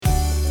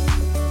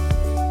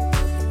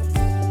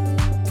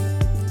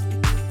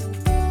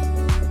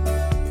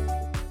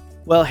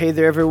Well, hey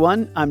there,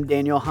 everyone. I'm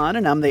Daniel Hahn,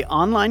 and I'm the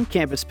online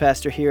campus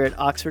pastor here at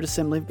Oxford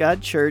Assembly of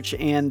God Church,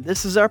 and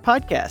this is our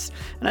podcast.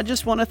 And I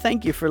just want to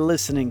thank you for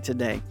listening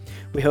today.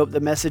 We hope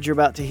the message you're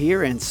about to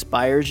hear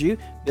inspires you,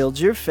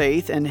 builds your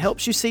faith, and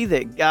helps you see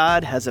that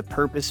God has a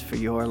purpose for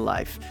your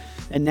life.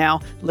 And now,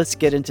 let's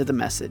get into the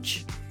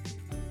message.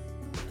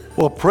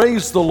 Well,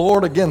 praise the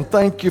Lord again.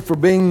 Thank you for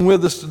being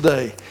with us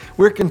today.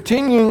 We're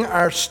continuing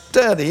our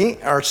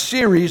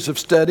series of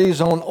studies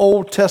on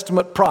Old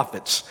Testament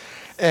prophets.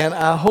 And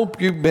I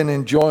hope you've been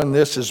enjoying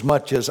this as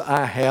much as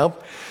I have.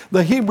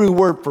 The Hebrew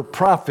word for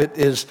prophet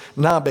is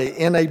nabi,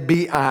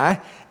 N-A-B-I,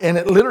 and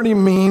it literally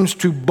means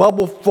to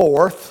bubble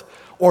forth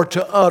or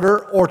to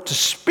utter or to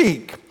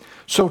speak.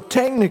 So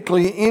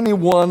technically,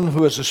 anyone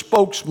who is a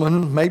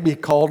spokesman may be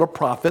called a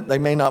prophet. They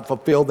may not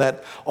fulfill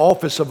that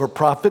office of a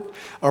prophet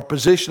or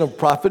position of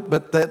prophet,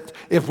 but that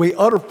if we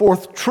utter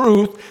forth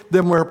truth,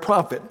 then we're a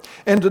prophet.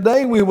 And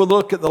today we will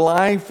look at the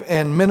life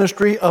and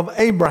ministry of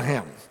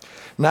Abraham.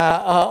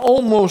 Now, I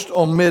almost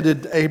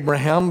omitted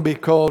Abraham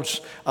because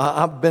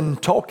I've been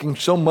talking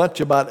so much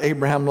about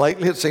Abraham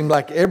lately. It seems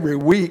like every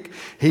week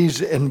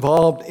he's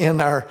involved in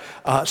our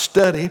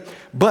study.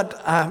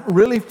 But I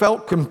really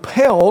felt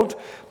compelled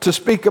to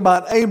speak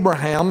about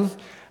Abraham,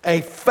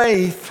 a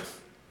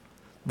faith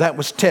that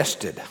was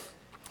tested.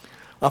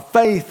 A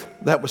faith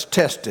that was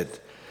tested.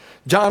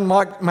 John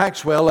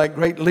Maxwell, that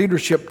great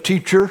leadership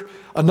teacher,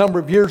 a number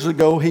of years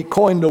ago, he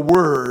coined a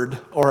word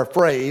or a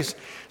phrase.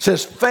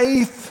 Says,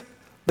 faith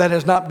that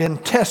has not been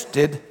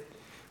tested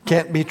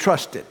can't be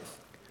trusted.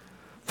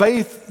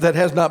 Faith that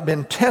has not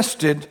been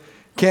tested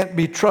can't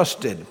be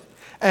trusted.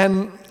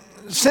 And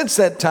since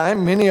that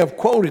time, many have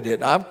quoted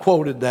it. I've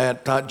quoted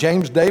that.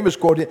 James Davis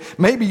quoted it.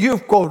 Maybe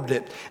you've quoted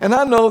it. And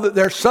I know that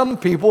there's some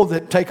people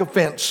that take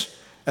offense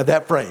at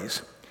that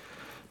phrase.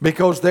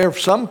 Because there are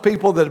some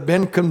people that have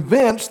been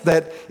convinced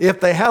that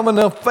if they have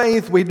enough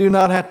faith, we do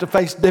not have to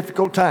face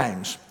difficult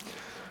times.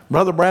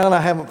 Brother Brown,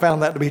 I haven't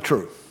found that to be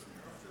true.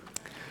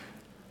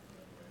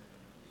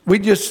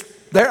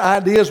 Their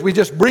ideas, we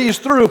just breeze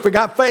through. If we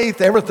got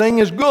faith, everything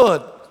is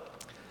good.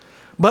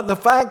 But the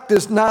fact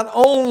is, not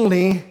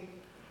only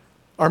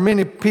are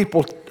many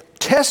people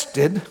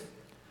tested,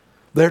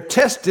 they're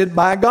tested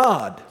by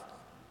God.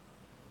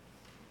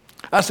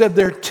 I said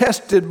they're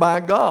tested by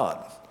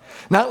God.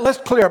 Now, let's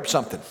clear up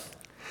something.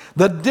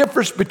 The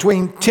difference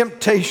between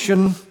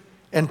temptation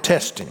and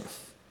testing.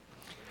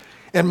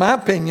 In my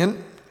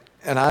opinion,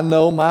 and I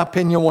know my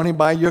opinion won't even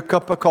buy you a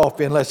cup of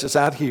coffee unless it's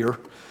out here.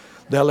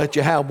 They'll let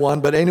you have one,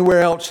 but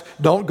anywhere else,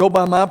 don't go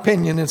by my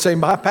opinion and say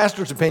my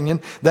pastor's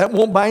opinion. That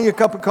won't buy you a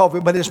cup of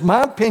coffee, but it's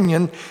my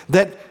opinion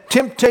that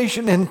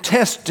temptation and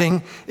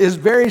testing is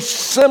very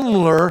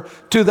similar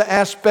to the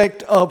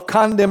aspect of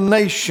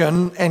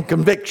condemnation and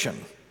conviction.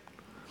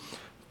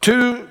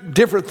 Two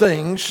different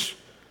things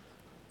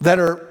that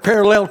are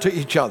parallel to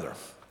each other.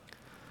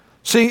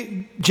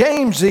 See,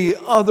 James, the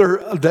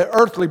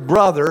earthly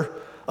brother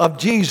of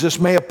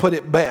Jesus, may have put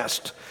it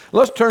best.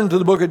 Let's turn to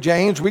the book of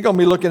James. We're going to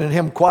be looking at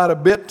him quite a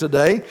bit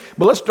today.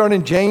 But let's start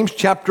in James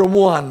chapter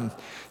 1.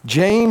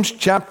 James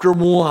chapter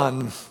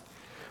 1,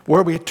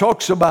 where he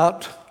talks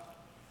about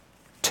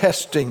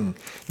testing.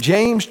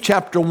 James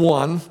chapter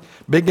 1,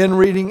 begin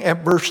reading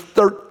at verse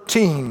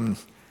 13.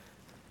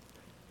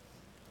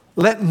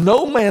 Let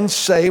no man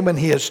say when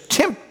he is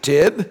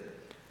tempted,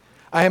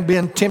 I am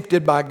being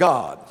tempted by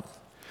God.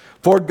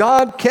 For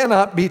God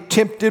cannot be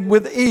tempted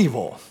with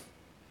evil.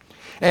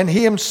 And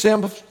he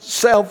himself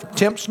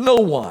tempts no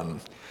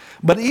one.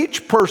 But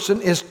each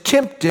person is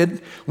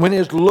tempted when he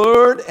is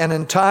lured and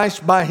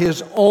enticed by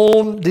his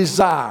own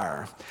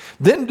desire.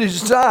 Then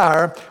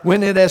desire,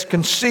 when it has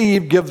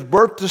conceived, gives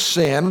birth to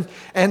sin.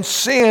 And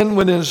sin,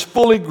 when it is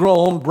fully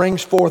grown,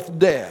 brings forth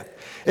death.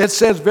 It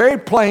says very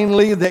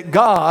plainly that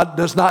God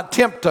does not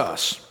tempt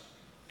us.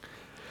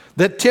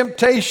 That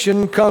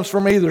temptation comes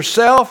from either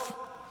self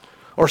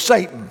or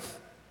Satan.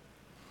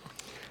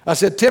 I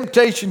said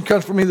temptation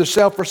comes from either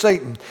self or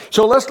Satan.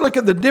 So let's look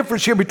at the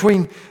difference here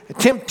between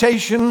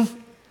temptation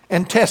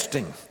and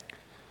testing.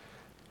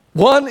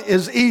 One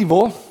is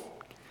evil,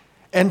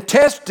 and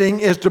testing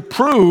is to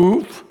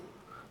prove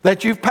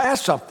that you've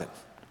passed something.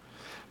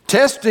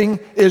 Testing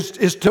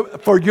is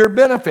for your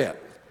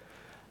benefit.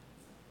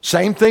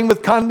 Same thing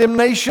with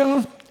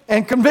condemnation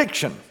and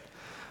conviction.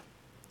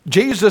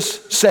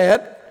 Jesus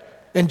said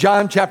in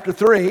John chapter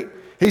 3,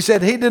 he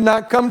said he did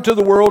not come to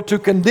the world to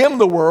condemn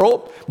the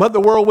world, but the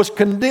world was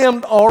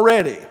condemned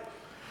already.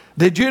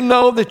 Did you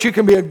know that you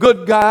can be a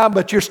good guy,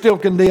 but you're still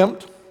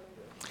condemned?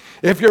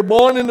 If you're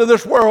born into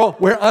this world,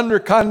 we're under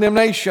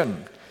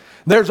condemnation.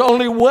 There's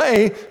only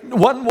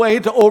one way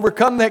to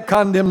overcome that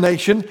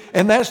condemnation,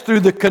 and that's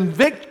through the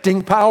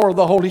convicting power of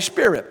the Holy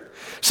Spirit.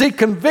 See,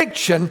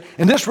 conviction,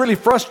 and this really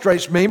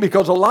frustrates me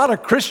because a lot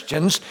of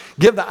Christians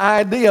give the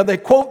idea, they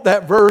quote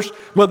that verse,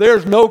 well,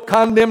 there's no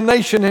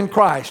condemnation in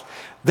Christ.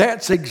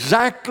 That's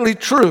exactly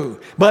true,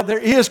 but there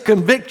is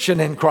conviction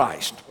in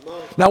Christ.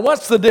 Now,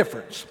 what's the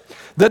difference?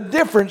 The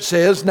difference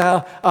is,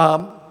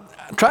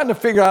 trying to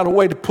figure out a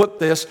way to put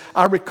this,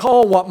 I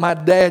recall what my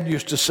dad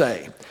used to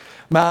say.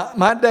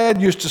 My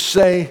dad used to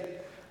say,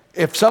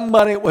 if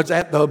somebody was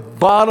at the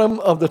bottom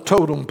of the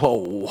totem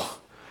pole,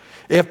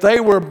 if they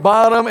were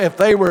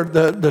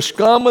the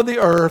scum of the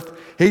earth,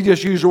 he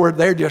just used the word,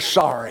 they're just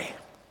sorry.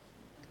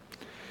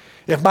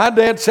 If my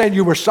dad said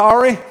you were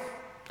sorry,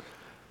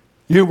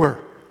 you were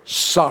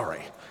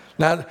sorry.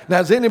 Now,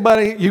 does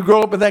anybody, you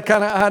grow up with that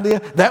kind of idea?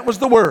 That was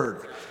the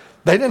word.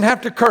 They didn't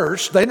have to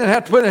curse. They didn't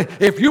have to put it.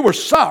 If you were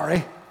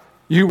sorry,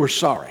 you were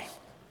sorry.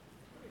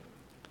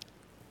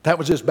 That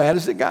was as bad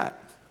as it got.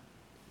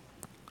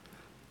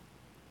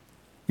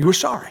 You were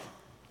sorry.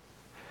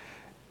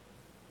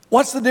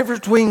 What's the difference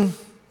between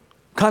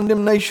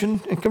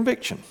condemnation and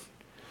conviction?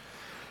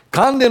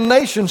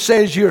 Condemnation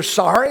says you're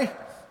sorry.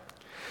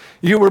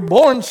 You were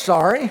born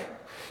sorry.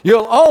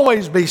 You'll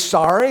always be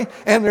sorry,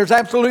 and there's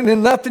absolutely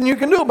nothing you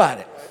can do about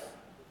it.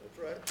 That's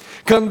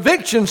right.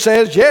 Conviction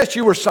says, yes,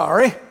 you were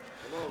sorry,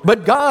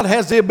 but God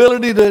has the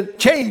ability to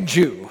change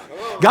you.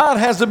 God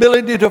has the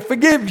ability to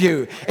forgive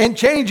you and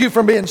change you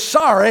from being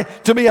sorry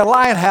to be a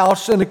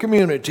lighthouse in the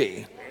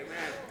community.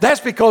 That's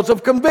because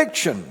of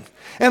conviction.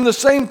 And the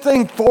same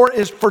thing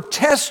is for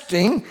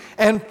testing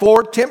and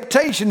for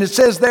temptation. It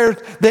says there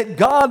that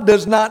God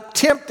does not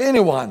tempt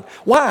anyone.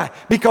 Why?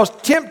 Because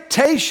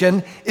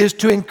temptation is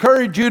to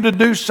encourage you to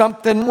do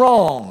something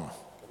wrong.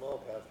 Come on,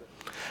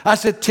 Pastor. I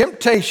said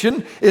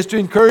temptation is to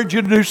encourage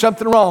you to do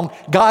something wrong.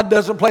 God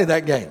doesn't play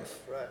that game.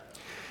 Right.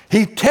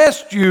 He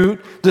tests you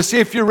to see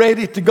if you're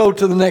ready to go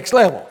to the next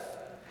level.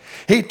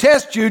 He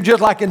tests you just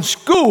like in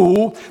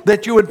school,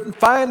 that you would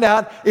find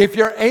out if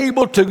you're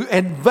able to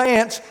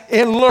advance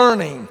in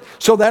learning.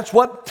 So that's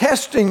what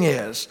testing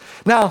is.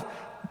 Now,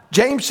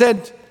 James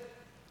said,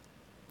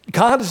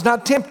 God is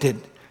not tempted.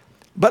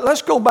 But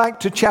let's go back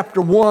to chapter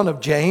 1 of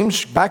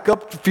James, back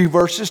up a few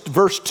verses to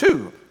verse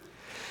 2.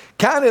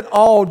 Count it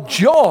all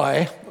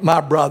joy, my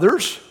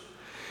brothers,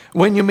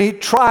 when you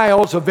meet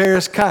trials of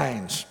various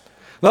kinds.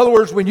 In other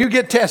words, when you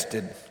get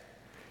tested,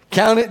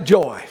 count it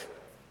joy.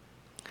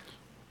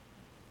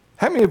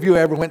 How many of you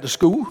ever went to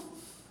school?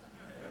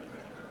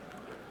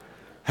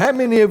 How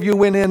many of you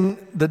went in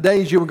the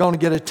days you were going to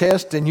get a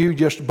test and you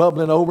just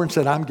bubbling over and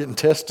said, I'm getting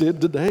tested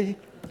today?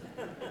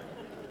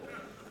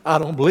 I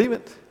don't believe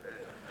it.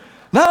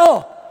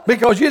 No,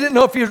 because you didn't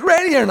know if you was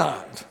ready or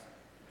not.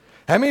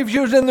 How many of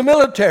you was in the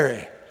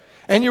military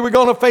and you were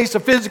going to face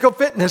a physical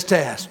fitness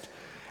test?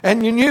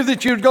 And you knew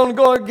that you were going to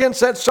go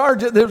against that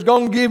sergeant that was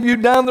going to give you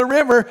down the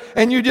river,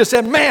 and you just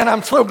said, man,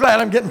 I'm so glad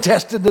I'm getting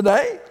tested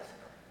today.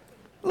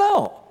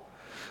 No.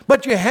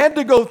 But you had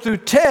to go through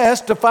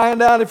tests to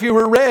find out if you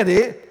were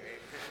ready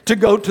to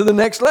go to the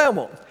next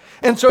level.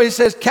 And so he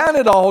says, count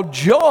it all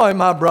joy,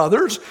 my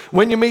brothers,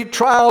 when you meet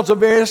trials of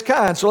various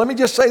kinds. So let me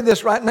just say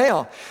this right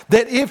now,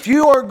 that if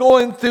you are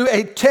going through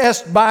a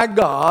test by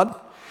God,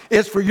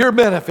 it's for your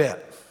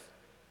benefit.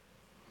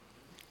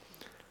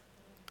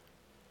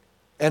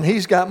 And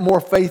he's got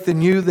more faith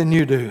in you than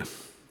you do.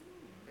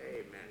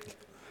 Amen.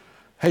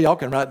 Hey, y'all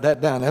can write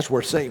that down. That's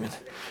worth saving.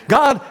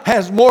 God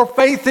has more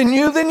faith in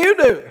you than you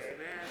do.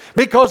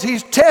 Because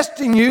he's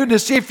testing you to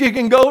see if you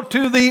can go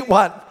to the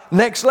what?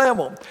 Next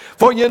level.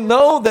 For you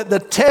know that the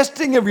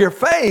testing of your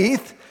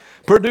faith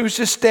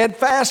produces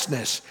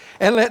steadfastness.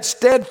 And let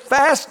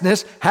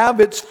steadfastness have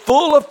its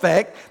full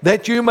effect,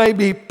 that you may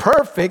be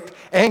perfect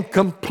and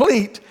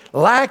complete,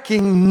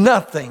 lacking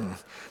nothing.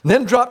 And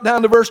then drop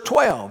down to verse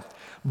 12.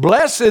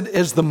 Blessed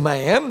is the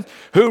man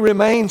who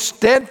remains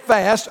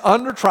steadfast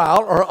under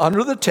trial or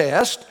under the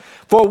test.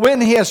 For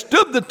when he has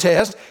stood the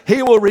test,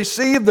 he will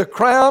receive the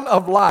crown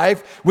of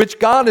life, which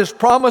God has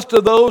promised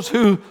to those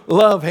who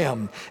love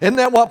him. Isn't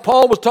that what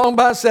Paul was talking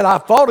about? He said, I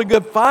fought a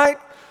good fight.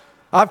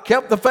 I've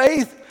kept the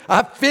faith.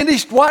 I've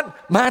finished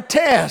what? My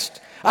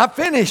test. I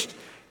finished.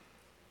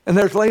 And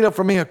there's laid up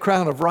for me a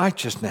crown of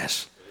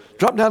righteousness.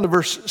 Drop down to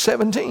verse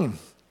 17.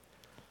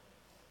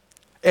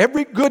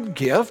 Every good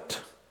gift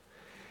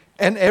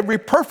and every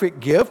perfect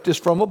gift is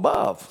from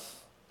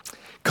above,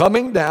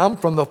 coming down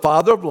from the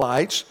Father of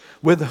lights,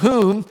 with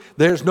whom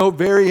there's no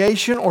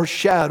variation or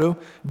shadow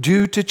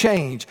due to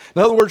change.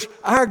 In other words,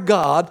 our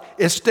God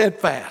is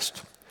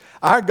steadfast.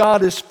 Our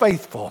God is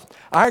faithful.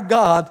 Our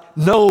God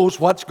knows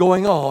what's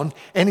going on.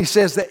 And he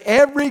says that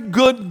every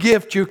good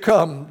gift you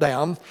come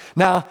down.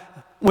 Now,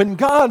 when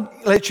God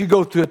lets you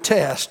go through a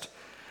test,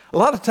 a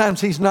lot of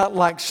times he's not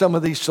like some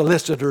of these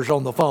solicitors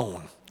on the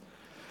phone.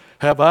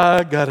 Have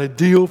I got a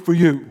deal for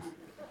you?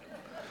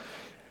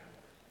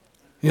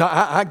 You know,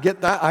 I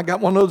get that. I got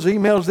one of those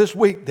emails this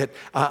week that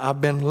I've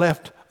been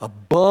left a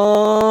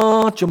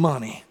bunch of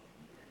money.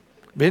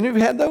 Have any of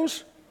you had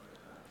those?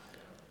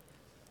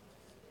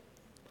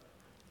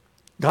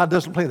 God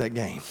doesn't play that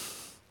game.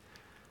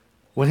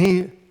 When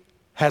he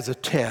has a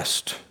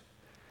test,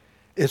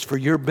 it's for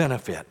your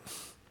benefit.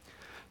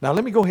 Now,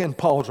 let me go ahead and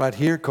pause right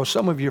here, because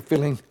some of you are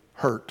feeling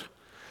hurt.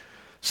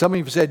 Some of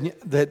you said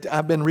that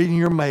I've been reading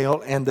your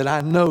mail and that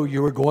I know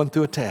you were going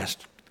through a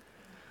test.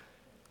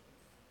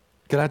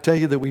 Can I tell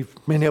you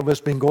that many of us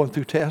been going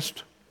through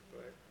tests?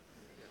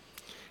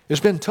 It's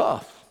been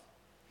tough.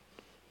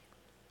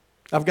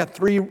 I've got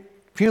 3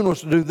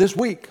 funerals to do this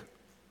week.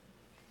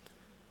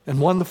 and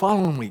one the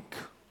following week.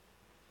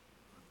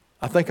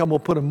 I think I'm going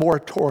to put a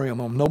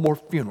moratorium on no more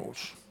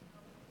funerals.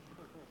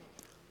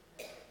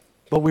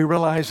 But we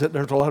realize that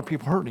there's a lot of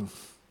people hurting.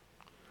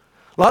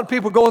 A lot of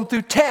people going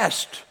through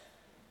tests,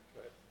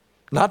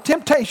 not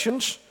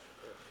temptations.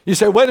 You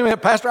say, wait a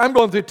minute, Pastor, I'm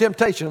going through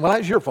temptation. Well,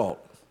 that's your fault.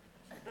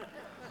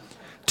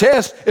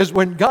 Test is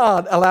when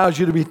God allows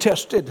you to be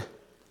tested.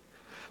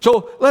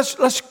 So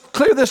let's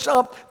clear this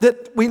up,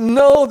 that we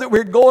know that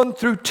we're going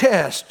through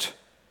test.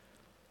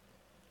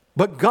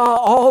 But God,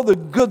 all the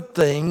good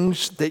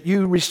things that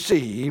you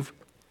receive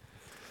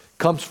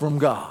comes from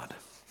God.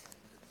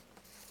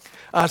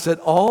 I said,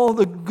 all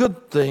the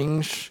good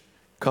things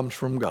comes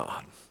from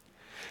God.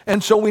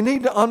 And so we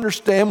need to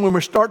understand when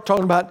we start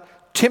talking about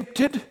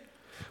tempted,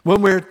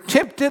 when we're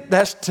tempted,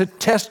 that's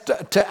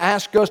to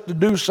ask us to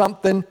do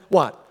something,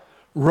 what?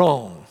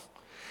 Wrong.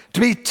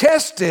 To be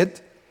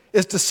tested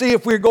is to see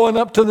if we're going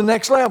up to the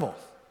next level.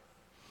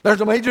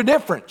 There's a major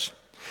difference.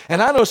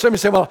 And I know somebody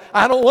say, well,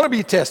 I don't want to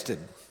be tested.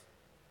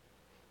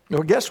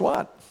 Well, guess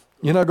what?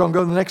 You're not going to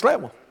go to the next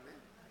level.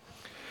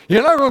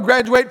 You're not going to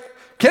graduate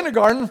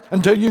kindergarten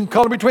until you can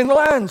color between the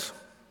lines,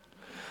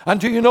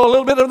 until you know a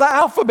little bit of the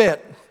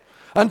alphabet,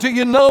 until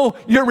you know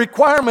your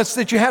requirements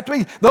that you have to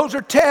meet. Those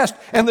are tests,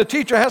 and the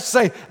teacher has to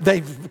say,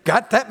 they've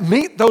got to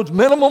meet those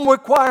minimum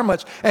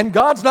requirements, and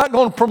God's not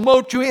going to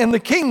promote you in the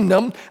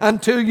kingdom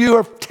until you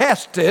are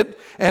tested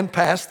and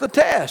pass the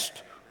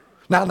test.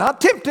 Now,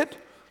 not tempted.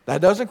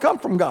 That doesn't come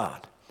from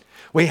God.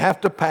 We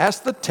have to pass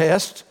the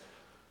test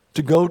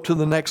to go to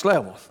the next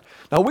level.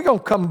 Now, we're going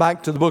to come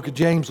back to the book of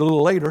James a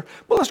little later,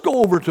 but let's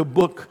go over to the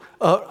book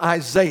of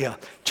Isaiah,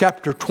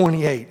 chapter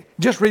 28.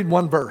 Just read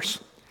one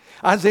verse.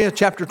 Isaiah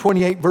chapter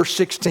 28, verse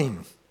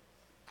 16.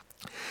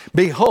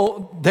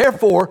 Behold,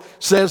 therefore,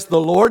 says the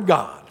Lord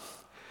God,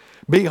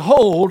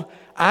 behold,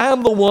 I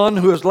am the one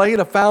who has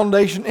laid a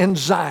foundation in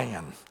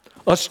Zion,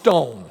 a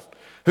stone.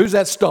 Who's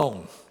that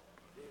stone?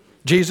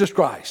 Jesus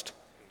Christ.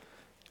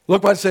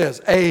 Look what it says,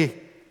 a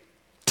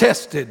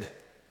tested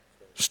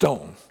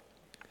stone.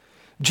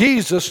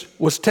 Jesus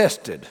was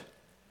tested.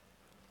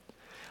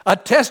 A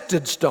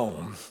tested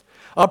stone.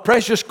 A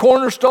precious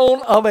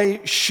cornerstone of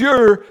a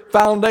sure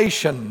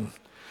foundation.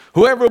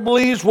 Whoever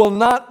believes will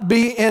not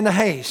be in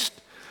haste.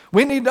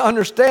 We need to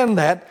understand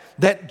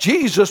that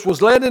Jesus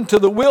was led into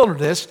the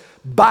wilderness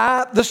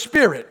by the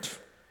Spirit.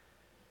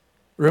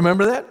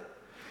 Remember that?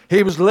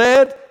 He was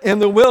led in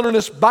the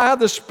wilderness by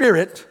the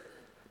Spirit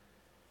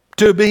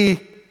to be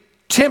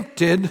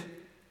tempted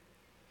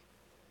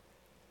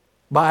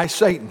by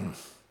Satan,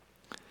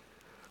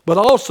 but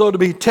also to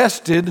be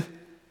tested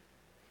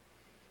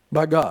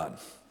by God.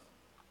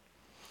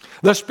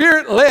 The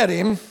Spirit led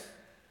him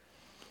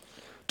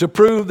to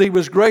prove that he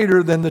was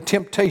greater than the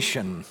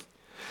temptation.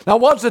 Now,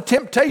 what's the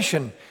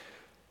temptation?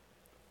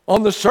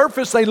 On the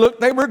surface,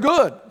 they were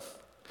good.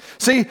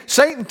 See,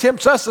 Satan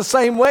tempts us the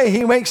same way.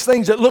 He makes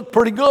things that look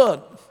pretty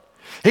good.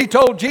 He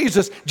told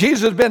Jesus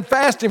had been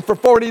fasting for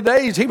 40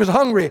 days. He was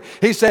hungry.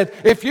 He said,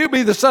 if you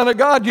be the Son of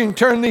God, you can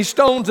turn these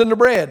stones into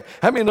bread.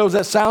 How many knows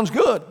that sounds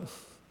good?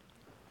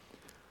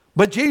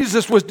 But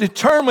Jesus was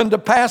determined to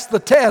pass the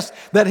test,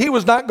 that he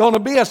was not going to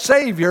be a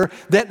Savior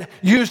that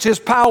used his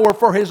power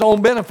for his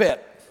own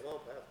benefit.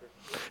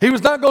 He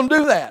was not going to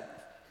do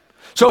that.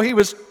 So he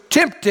was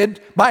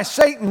tempted by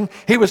Satan.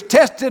 He was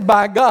tested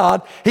by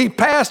God. He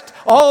passed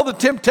all the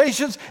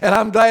temptations, and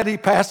I'm glad he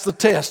passed the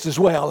test as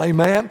well.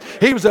 Amen.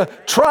 He was a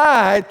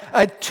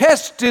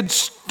tested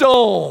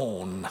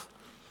stone.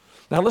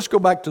 Now let's go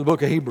back to the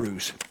book of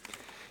Hebrews.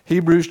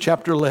 Hebrews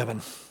chapter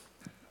 11.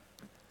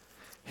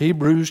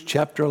 Hebrews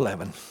chapter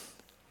 11,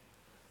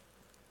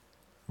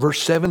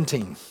 verse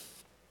 17.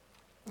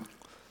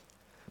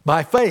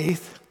 By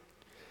faith,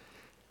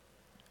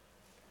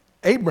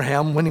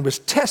 Abraham, when he was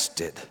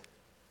tested,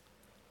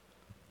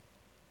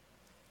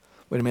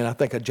 wait a minute, I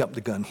think I jumped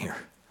the gun here.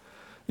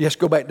 Yes,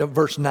 go back to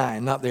verse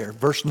 9, not there,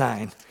 verse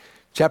 9,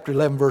 chapter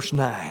 11, verse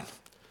 9.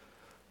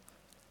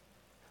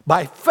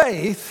 By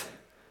faith,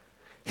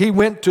 he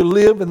went to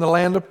live in the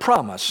land of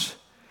promise,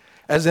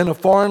 as in a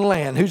foreign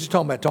land. Who's he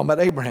talking about? Talking about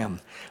Abraham.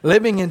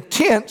 Living in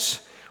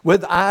tents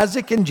with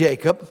Isaac and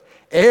Jacob,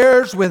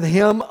 heirs with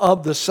him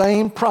of the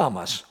same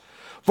promise.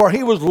 For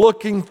he was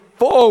looking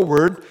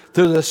forward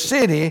to the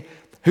city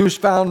whose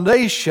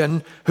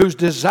foundation, whose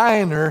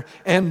designer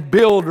and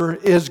builder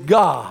is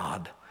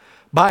God.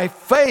 By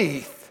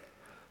faith,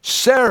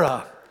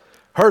 Sarah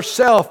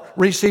herself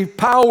received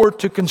power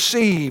to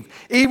conceive,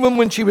 even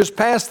when she was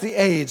past the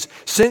age,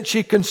 since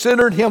she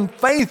considered him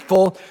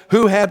faithful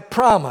who had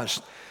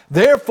promised.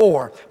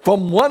 Therefore,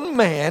 from one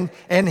man,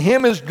 and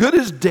him as good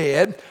as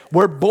dead,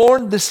 were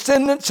born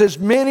descendants as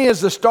many as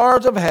the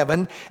stars of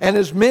heaven, and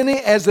as many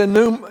as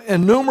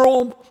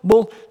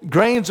innumerable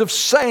grains of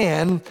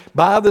sand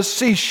by the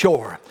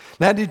seashore.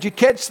 Now, did you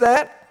catch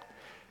that?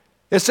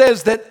 It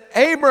says that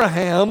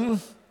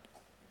Abraham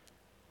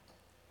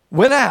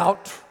went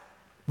out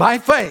by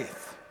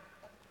faith,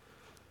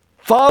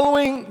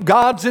 following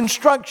God's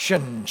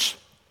instructions.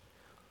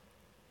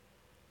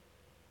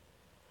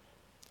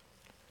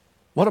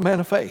 What a man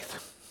of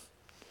faith.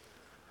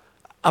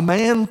 a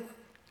man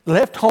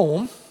left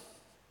home,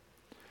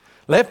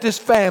 left his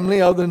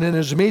family other than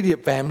his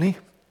immediate family,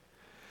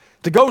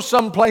 to go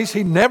someplace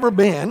he'd never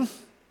been,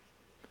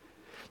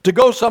 to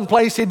go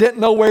someplace he didn't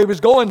know where he was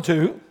going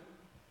to.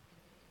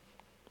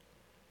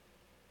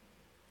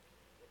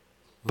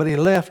 But he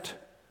left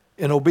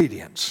in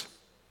obedience.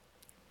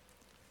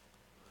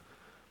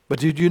 But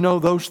did you know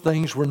those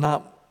things were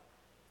not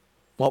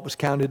what was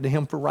counted to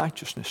him for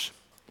righteousness?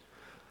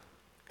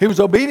 He was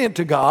obedient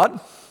to God,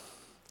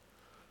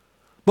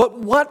 but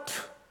what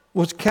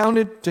was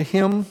counted to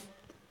him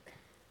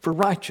for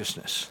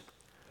righteousness?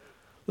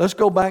 Let's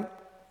go back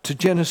to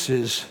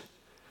Genesis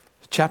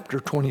chapter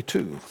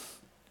 22.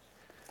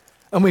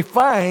 And we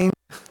find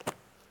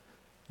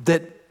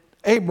that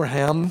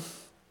Abraham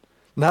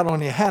not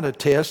only had a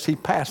test, he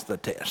passed the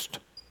test.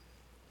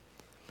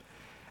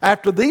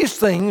 After these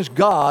things,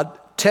 God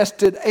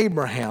tested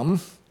Abraham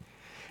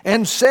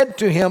and said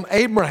to him,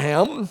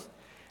 Abraham,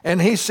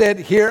 and he said,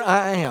 here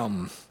I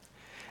am.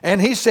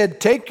 And he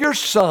said, take your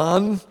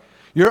son,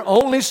 your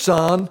only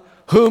son,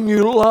 whom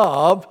you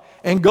love,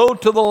 and go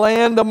to the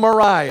land of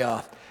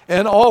Moriah,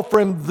 and offer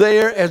him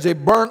there as a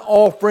burnt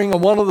offering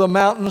on one of the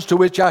mountains to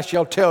which I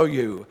shall tell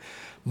you.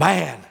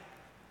 Man,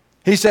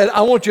 he said,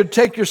 I want you to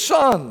take your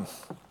son,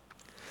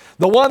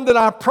 the one that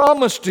I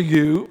promised to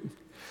you,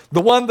 the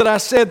one that I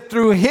said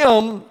through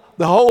him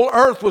the whole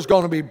earth was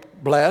going to be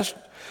blessed.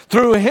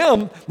 Through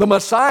him the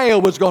Messiah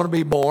was going to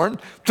be born.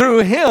 Through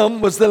him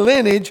was the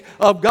lineage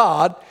of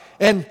God.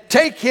 And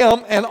take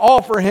him and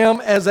offer him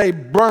as a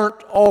burnt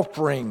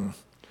offering.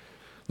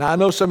 Now I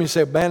know some of you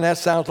say, man, that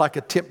sounds like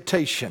a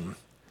temptation.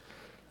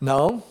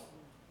 No,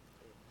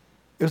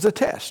 it was a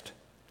test.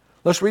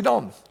 Let's read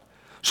on.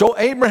 So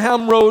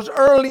Abraham rose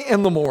early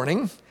in the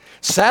morning,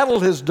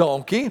 saddled his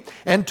donkey,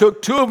 and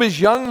took 2 of his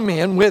young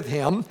men with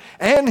him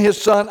and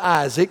his son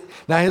Isaac.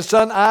 Now his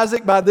son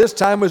Isaac by this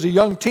time was a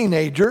young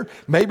teenager,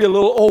 maybe a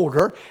little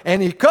older,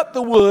 and he cut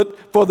the wood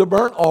for the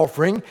burnt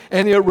offering,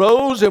 and he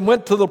arose and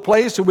went to the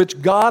place in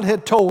which God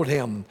had told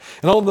him.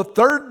 And on the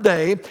 3rd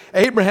day,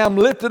 Abraham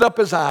lifted up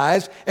his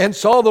eyes and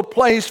saw the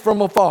place from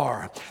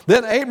afar.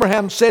 Then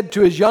Abraham said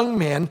to his young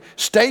men,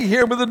 stay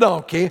here with the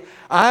donkey.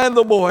 I and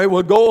the boy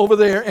will go over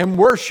there and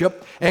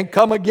worship and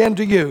come again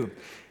to you.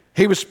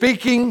 He was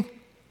speaking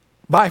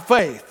by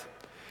faith.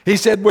 He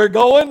said, we're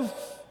going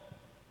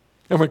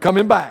and we're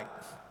coming back.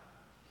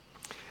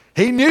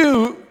 He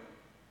knew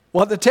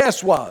what the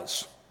test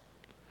was.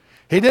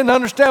 He didn't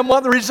understand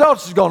what the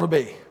results was going to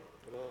be.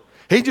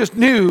 He just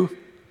knew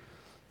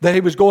that he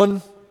was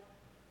going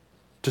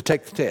to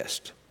take the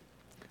test.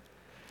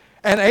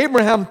 And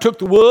Abraham took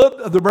the wood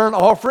of the burnt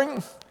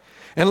offering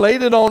and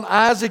laid it on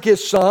Isaac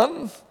his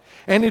son.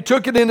 And he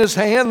took it in his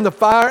hand, the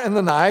fire and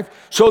the knife.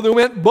 So they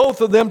went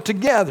both of them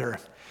together.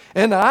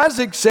 And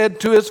Isaac said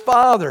to his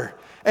father,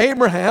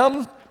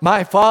 Abraham,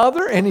 my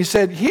father. And he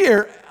said,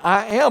 here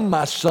I am,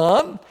 my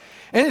son.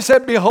 And he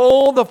said,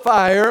 behold the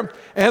fire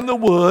and the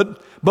wood,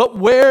 but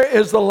where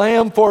is the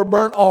lamb for a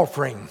burnt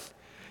offering?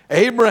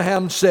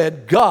 Abraham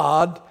said,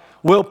 God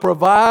will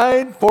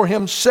provide for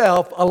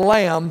himself a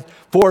lamb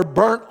for a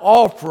burnt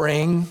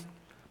offering,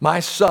 my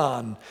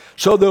son.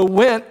 So they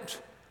went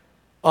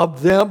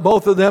of them,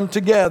 both of them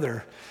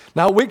together.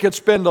 Now we could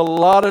spend a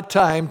lot of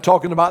time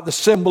talking about the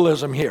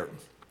symbolism here.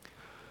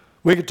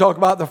 We could talk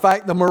about the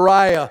fact that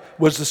Moriah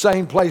was the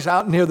same place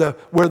out near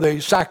where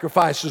the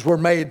sacrifices were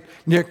made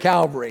near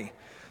Calvary.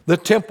 The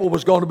temple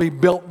was going to be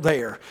built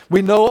there.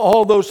 We know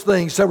all those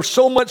things. There was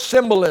so much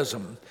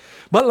symbolism.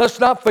 But let's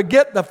not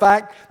forget the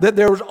fact that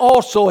there was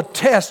also a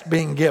test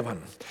being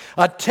given.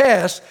 A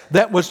test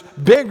that was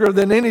bigger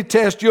than any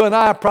test you and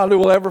I probably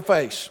will ever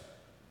face.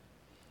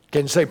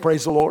 Can you say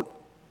praise the Lord?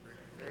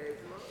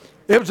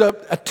 It was a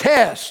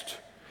test,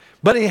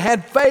 but he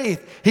had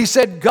faith. He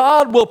said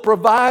God will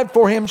provide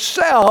for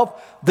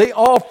himself the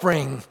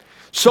offering.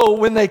 So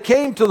when they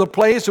came to the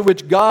place of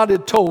which God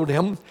had told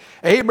him,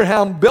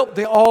 Abraham built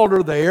the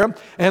altar there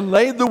and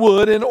laid the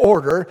wood in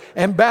order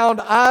and bound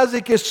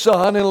Isaac his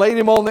son and laid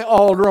him on the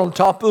altar on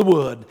top of the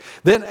wood.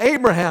 Then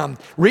Abraham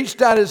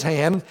reached out his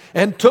hand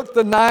and took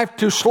the knife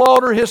to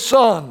slaughter his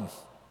son.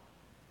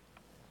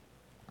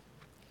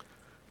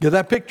 Get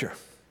that picture?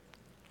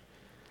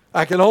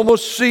 I can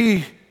almost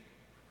see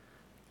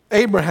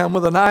Abraham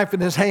with a knife in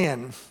his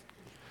hand.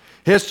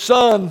 His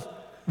son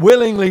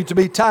willingly to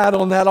be tied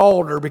on that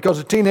altar because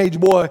a teenage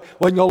boy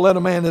wasn't going to let a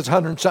man that's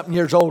 100-something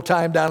years old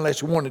tie him down unless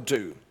he wanted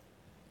to.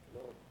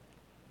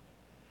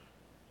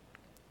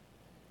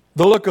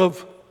 The look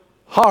of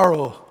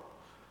horror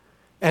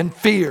and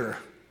fear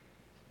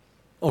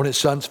on his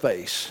son's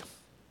face.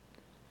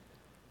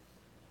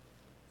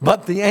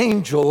 But the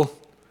angel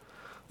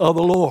of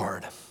the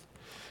Lord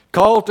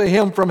called to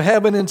him from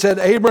heaven and said,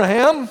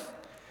 Abraham,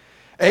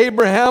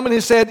 Abraham, and he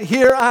said,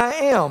 here I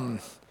am.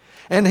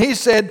 And he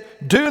said,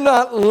 do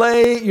not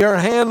lay your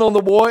hand on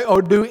the boy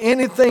or do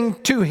anything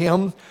to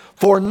him,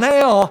 for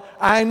now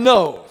I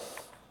know.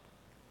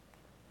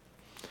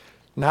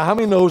 Now, how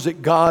many knows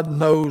that God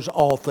knows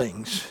all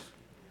things?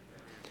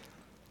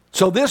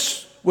 So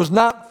this was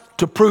not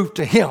to prove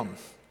to him.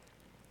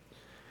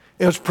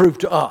 it was proved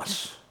to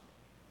us.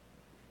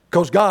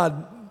 Because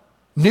God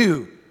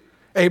knew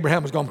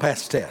Abraham was going to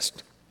pass the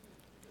test.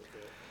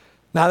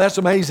 Now that's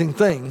an amazing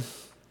thing.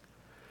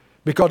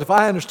 Because if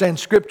I understand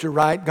Scripture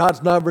right,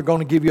 God's never going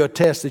to give you a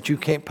test that you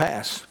can't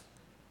pass.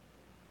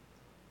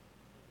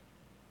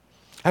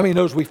 How many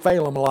knows we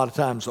fail them a lot of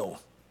times though?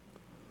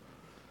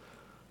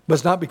 But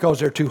it's not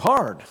because they're too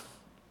hard.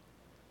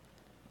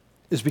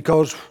 It's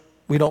because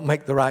we don't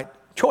make the right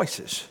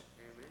choices.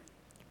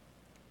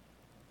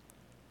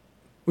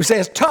 We say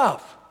it's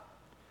tough.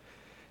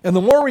 And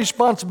the more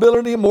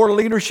responsibility, more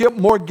leadership,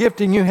 more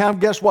gifting you have,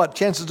 guess what?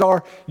 Chances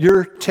are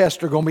your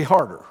tests are going to be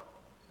harder.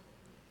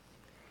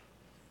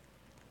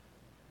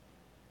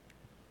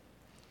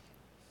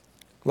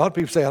 A lot of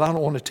people say, I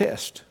don't want to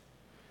test.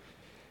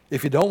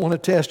 If you don't want to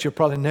test, you'll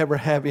probably never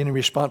have any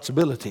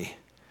responsibility.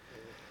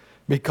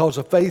 Because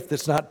a faith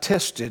that's not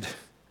tested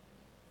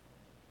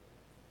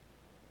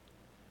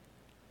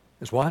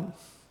is what?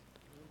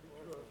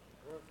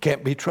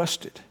 Can't be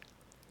trusted.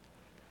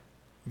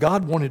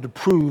 God wanted to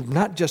prove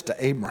not just to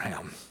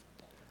Abraham,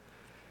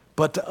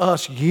 but to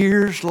us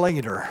years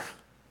later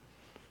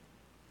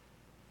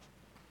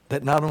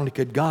that not only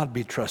could God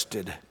be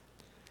trusted,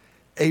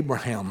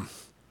 Abraham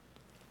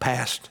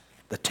passed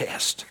the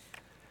test.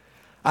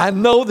 I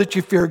know that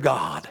you fear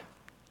God,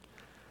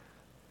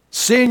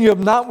 seeing you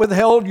have not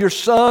withheld your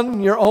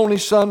son, your only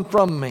son,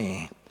 from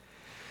me.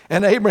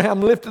 And Abraham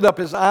lifted up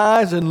his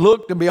eyes and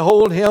looked, and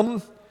behold,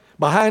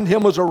 behind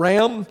him was a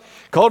ram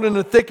caught in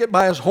a thicket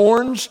by his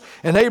horns.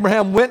 And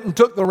Abraham went and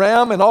took the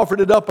ram and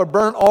offered it up a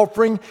burnt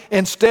offering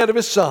instead of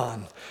his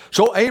son.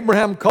 So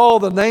Abraham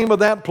called the name of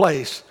that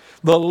place,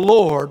 the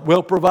Lord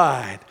will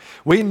provide.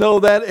 We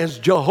know that as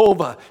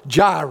Jehovah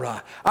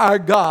Jireh. Our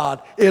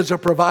God is a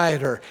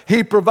provider.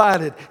 He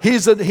provided.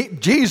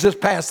 Jesus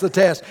passed the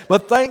test.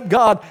 But thank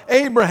God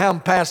Abraham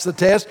passed the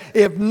test.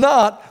 If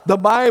not, the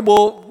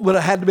Bible would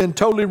have had to been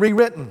totally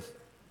rewritten.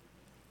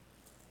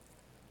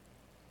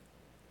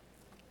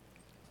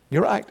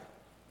 You're right.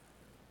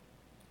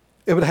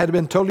 It would have had to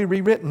been totally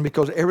rewritten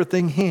because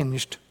everything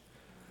hinged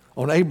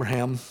on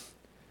Abraham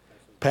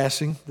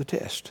passing the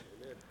test.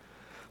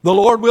 The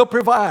Lord will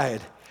provide.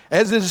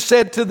 As it is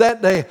said to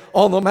that day,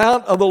 on the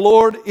mount of the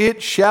Lord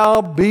it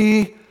shall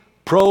be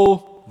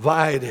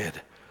provided.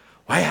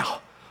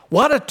 Wow,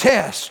 what a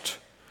test.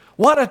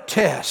 What a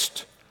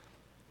test.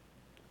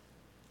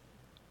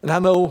 And I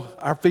know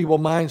our feeble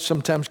minds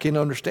sometimes can't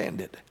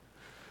understand it.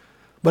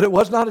 But it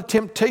was not a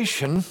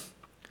temptation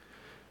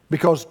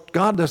because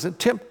God doesn't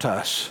tempt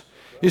us.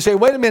 You say,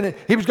 wait a minute,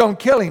 he was going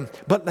to kill him.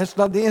 But that's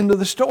not the end of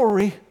the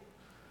story.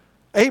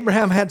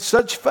 Abraham had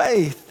such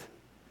faith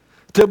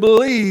to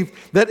believe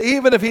that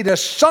even if he'd have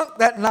sunk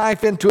that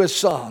knife into his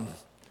son,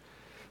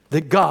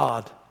 that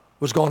God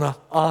was going to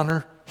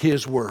honor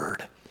his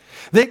word.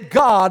 That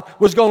God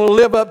was going to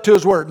live up to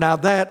his word. Now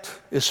that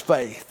is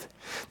faith.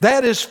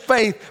 That is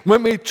faith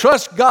when we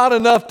trust God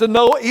enough to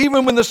know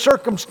even when the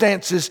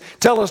circumstances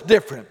tell us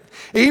different.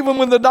 Even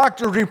when the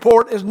doctor's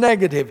report is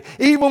negative.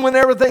 Even when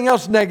everything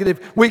else is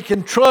negative, we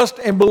can trust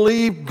and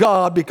believe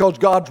God because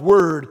God's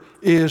word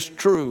is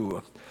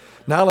true.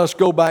 Now let's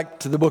go back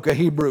to the book of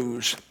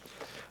Hebrews.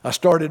 I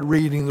started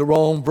reading the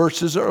wrong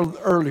verses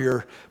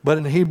earlier, but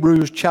in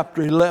Hebrews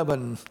chapter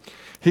 11,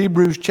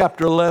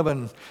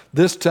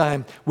 this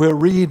time we'll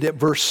read at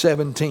verse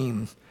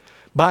 17.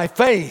 By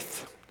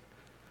faith,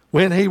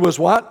 when he was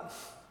what?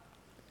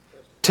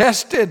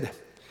 Tested.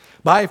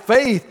 By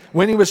faith,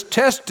 when he was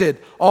tested,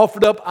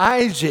 offered up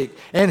Isaac,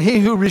 and he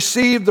who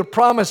received the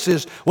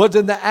promises was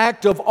in the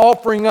act of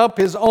offering up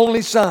his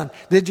only son.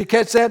 Did you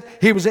catch that?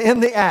 He was in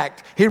the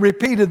act. He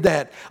repeated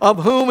that.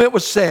 Of whom it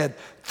was said,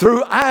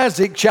 through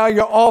Isaac shall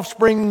your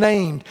offspring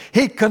named.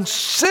 He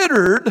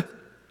considered,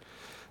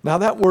 now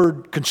that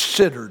word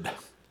considered,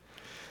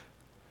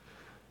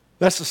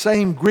 that's the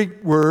same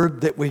Greek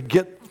word that we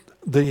get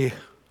the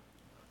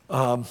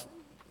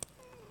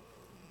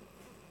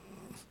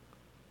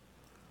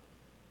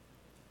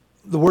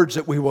words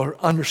that we will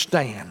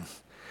understand,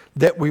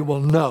 that we will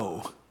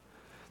know,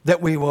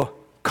 that we will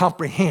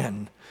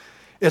comprehend.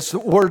 It's the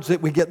words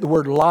that we get the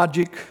word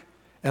logic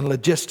and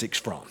logistics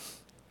from.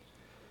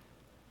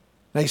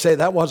 Now you say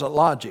that wasn't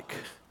logic.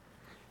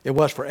 It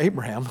was for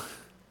Abraham.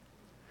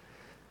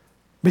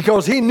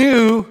 Because he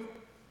knew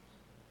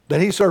that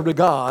he served a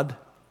God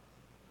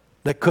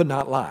that could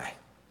not lie.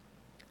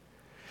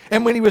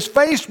 And when he was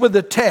faced with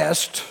the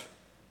test,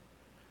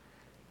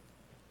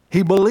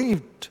 he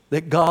believed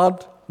that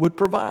God would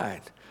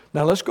provide.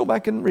 Now let's go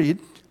back and read.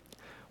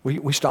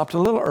 We stopped a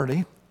little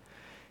early.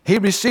 He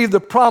received the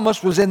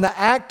promise, was in the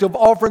act of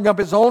offering up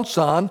his own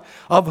son,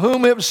 of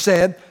whom it was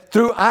said,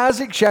 through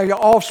Isaac shall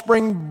your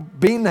offspring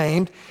be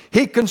named.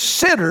 He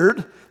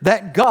considered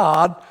that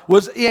God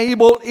was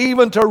able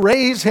even to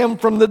raise him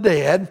from the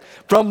dead,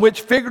 from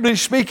which, figuratively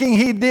speaking,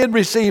 he did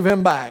receive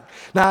him back.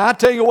 Now, I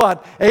tell you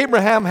what,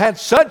 Abraham had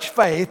such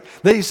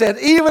faith that he said,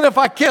 even if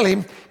I kill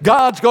him,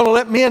 God's going to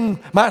let me and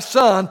my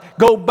son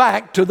go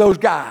back to those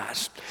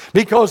guys.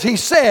 Because he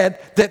said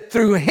that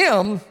through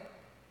him,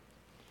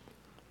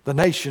 the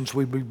nations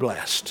would be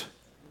blessed.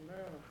 Amen.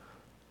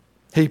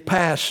 he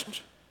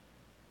passed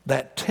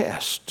that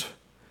test.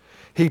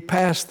 He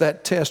passed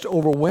that test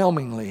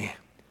overwhelmingly.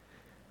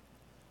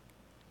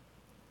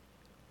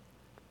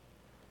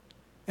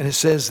 And it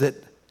says that,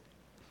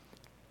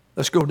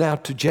 let's go now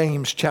to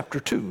James chapter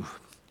 2.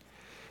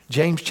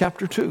 James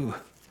chapter 2.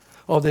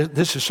 Oh,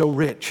 this is so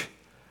rich.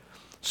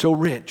 So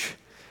rich.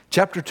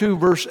 Chapter 2,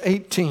 verse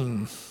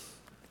 18.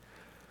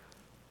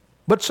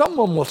 But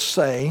someone will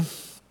say,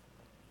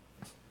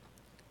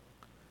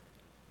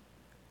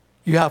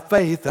 you have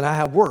faith and I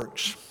have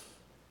works.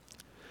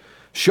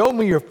 Show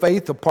me your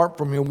faith apart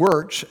from your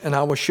works, and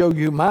I will show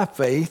you my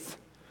faith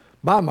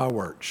by my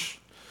works.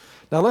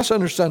 Now let's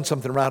understand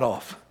something right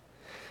off.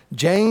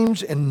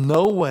 James in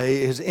no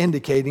way is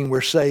indicating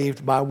we're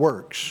saved by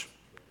works.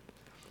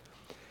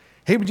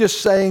 He was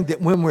just saying that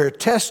when we're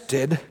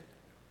tested,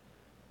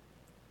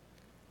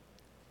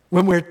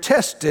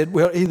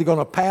 we're either going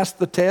to pass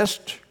the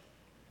test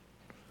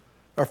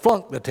or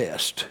flunk the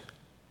test.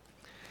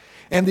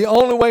 And the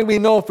only way we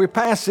know if we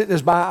pass it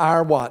is by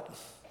our what?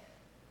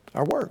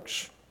 Our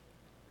works.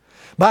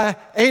 By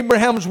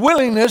Abraham's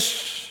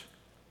willingness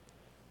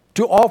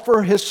to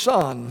offer his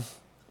son,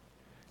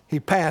 he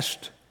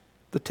passed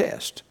the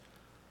test.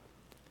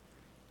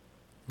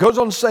 Goes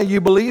on to say, you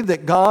believe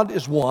that God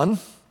is one,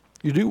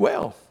 you do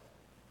well.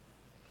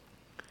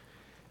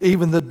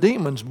 Even the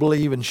demons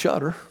believe and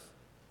shudder.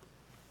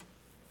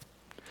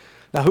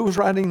 Now, who was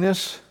writing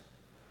this?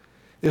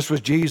 This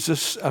was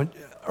Jesus'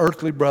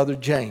 earthly brother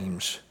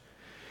James,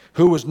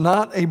 who was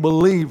not a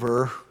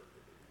believer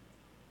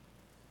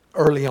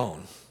early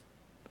on.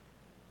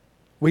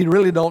 We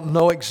really don't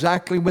know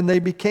exactly when they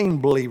became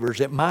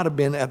believers. It might have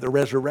been at the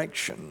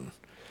resurrection.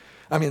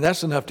 I mean,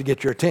 that's enough to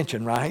get your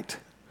attention, right?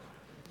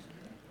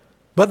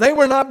 But they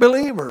were not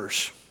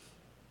believers.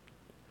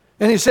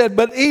 And he said,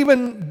 but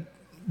even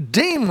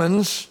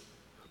demons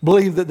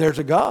believe that there's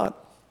a God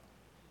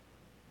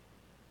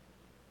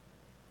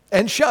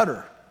and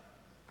shudder.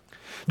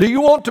 Do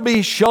you want to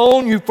be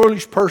shown, you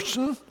foolish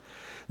person,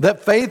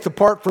 that faith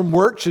apart from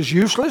works is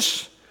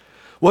useless?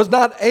 Was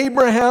not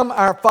Abraham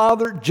our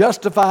father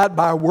justified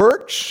by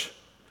works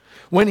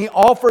when he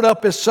offered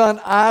up his son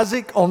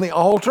Isaac on the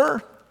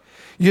altar?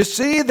 You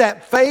see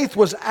that faith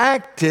was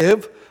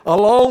active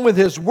along with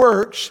his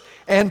works,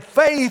 and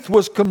faith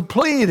was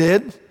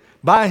completed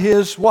by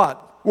his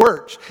what?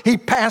 Works. He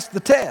passed the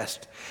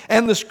test.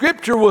 And the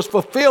scripture was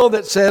fulfilled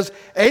that says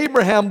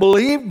Abraham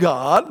believed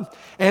God,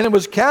 and it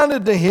was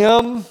counted to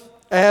him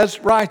as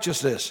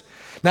righteousness.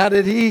 Now,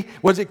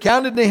 was it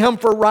counted to him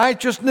for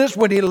righteousness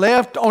when he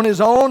left on his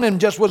own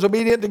and just was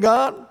obedient to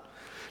God?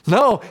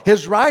 No,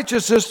 his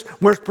righteousness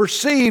was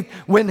perceived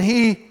when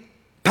he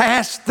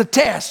passed the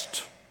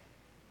test.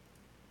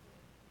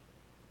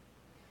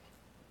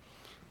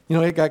 You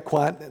know, it got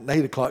quiet at the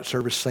 8 o'clock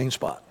service, same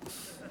spot.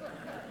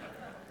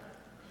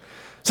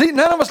 See,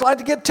 none of us like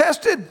to get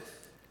tested.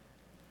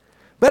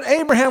 But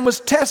Abraham was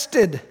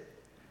tested,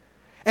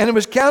 and it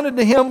was counted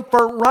to him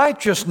for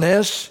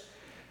righteousness,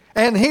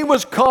 and he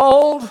was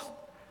called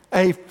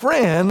a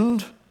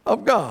friend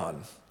of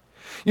God.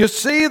 You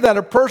see that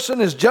a person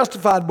is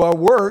justified by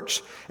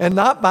works and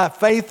not by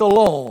faith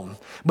alone.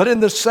 But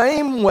in the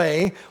same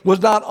way was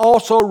not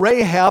also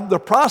Rahab the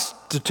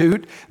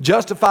prostitute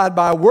justified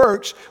by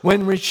works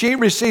when she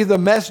received the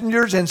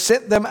messengers and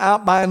sent them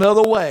out by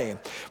another way.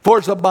 For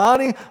as the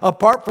body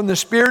apart from the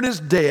spirit is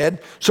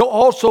dead, so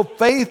also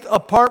faith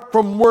apart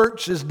from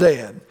works is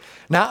dead.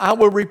 Now, I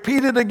will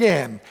repeat it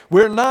again.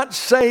 We're not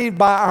saved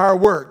by our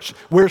works.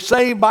 We're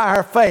saved by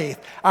our faith.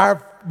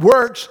 Our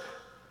works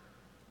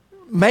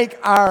make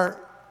our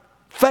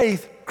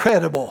faith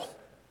credible.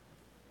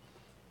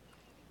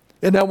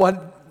 Isn't that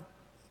what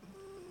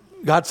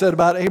God said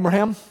about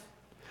Abraham?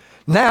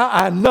 Now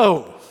I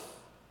know.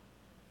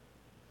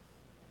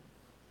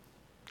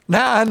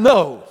 Now I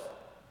know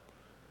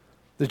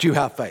that you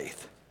have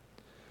faith.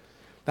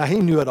 Now, he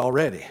knew it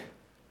already.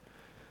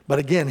 But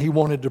again, he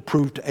wanted to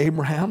prove to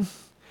Abraham.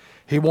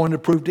 He wanted to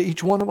prove to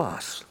each one of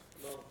us.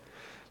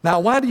 Now,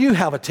 why do you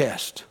have a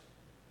test?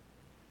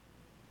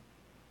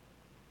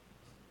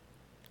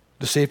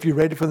 To see if you're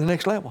ready for the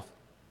next level.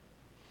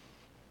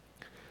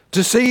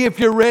 To see if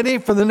you're ready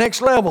for the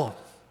next level.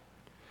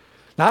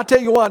 Now, I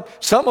tell you what,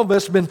 some of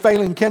us have been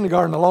failing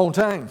kindergarten a long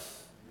time.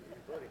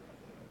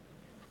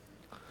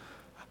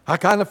 I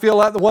kind of feel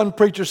like the one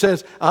preacher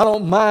says, I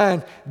don't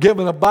mind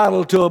giving a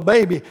bottle to a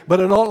baby, but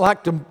I don't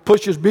like to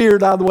push his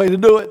beard out of the way to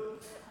do it.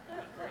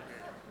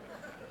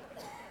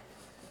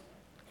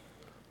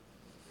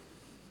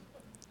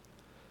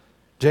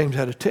 James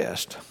had a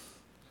test.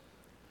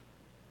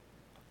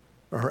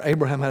 Or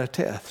Abraham had a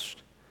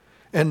test.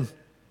 And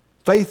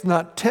faith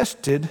not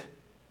tested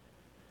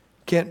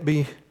can't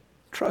be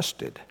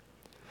trusted.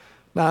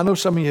 Now, I know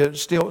some of you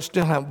still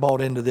haven't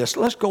bought into this.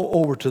 Let's go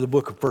over to the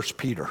book of 1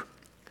 Peter.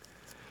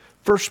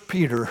 1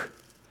 Peter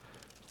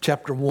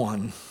chapter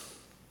 1,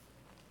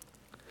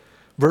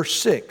 verse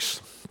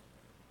 6.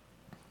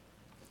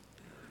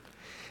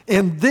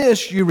 In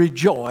this you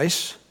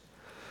rejoice,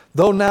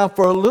 though now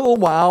for a little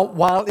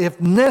while if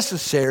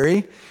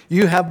necessary,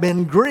 you have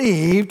been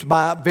grieved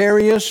by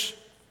various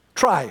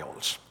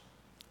trials,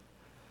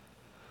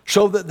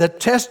 so that the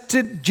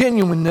tested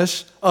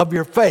genuineness of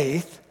your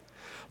faith,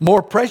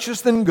 more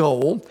precious than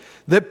gold,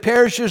 that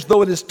perishes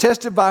though it is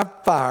tested by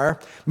fire,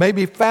 may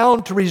be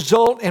found to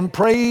result in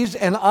praise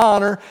and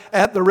honor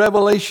at the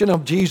revelation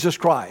of Jesus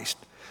Christ.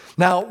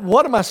 Now,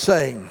 what am I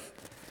saying?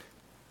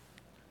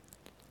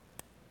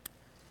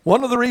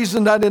 One of the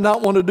reasons I did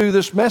not want to do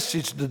this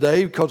message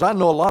today, because I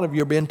know a lot of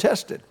you are being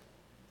tested.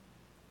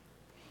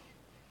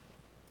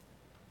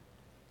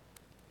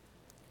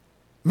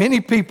 Many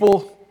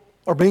people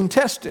are being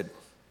tested.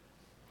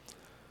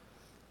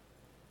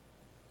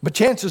 But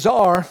chances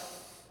are,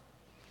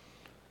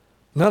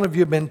 none of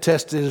you have been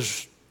tested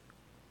as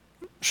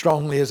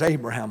strongly as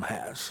Abraham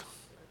has.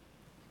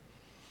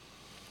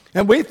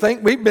 And we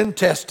think we've been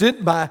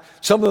tested by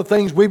some of the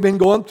things we've been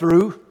going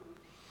through.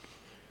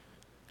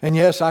 And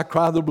yes, I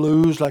cry the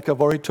blues, like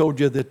I've already told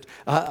you, that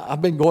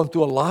I've been going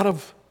through a lot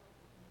of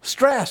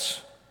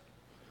stress,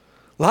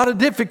 a lot of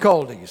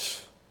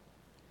difficulties,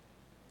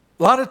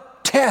 a lot of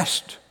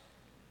tests.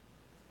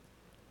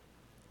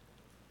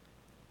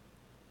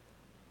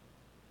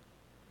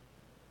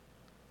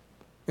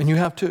 And you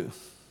have too.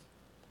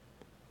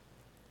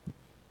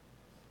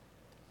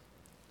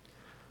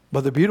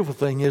 But the beautiful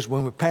thing is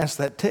when we pass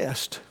that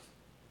test,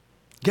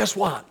 guess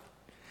what?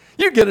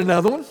 You get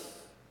another one.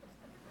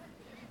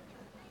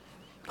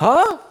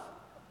 Huh?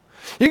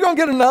 You're going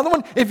to get another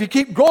one. If you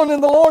keep growing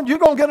in the Lord, you're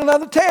going to get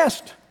another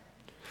test.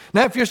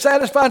 Now, if you're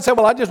satisfied and say,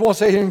 well, I just want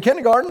to stay here in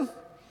kindergarten,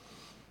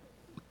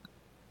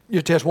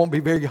 your test won't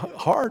be very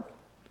hard.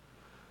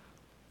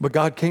 But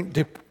God can't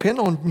depend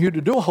on you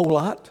to do a whole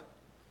lot.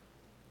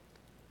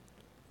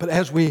 But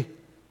as we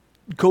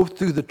go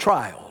through the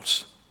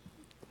trials,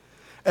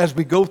 as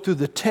we go through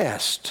the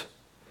test,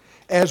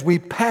 as we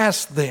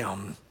pass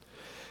them,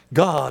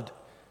 God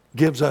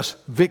gives us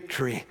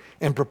victory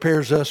and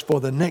prepares us for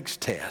the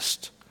next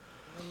test.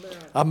 Amen.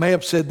 I may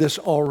have said this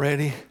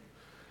already,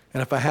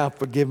 and if I have,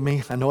 forgive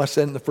me. I know I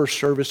said it in the first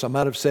service. I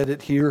might have said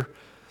it here.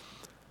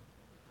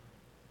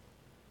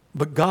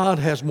 But God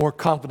has more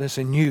confidence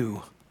in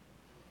you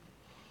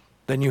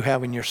than you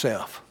have in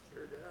yourself.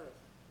 Sure does.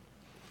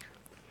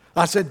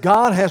 I said,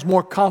 God has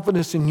more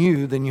confidence in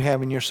you than you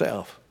have in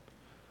yourself.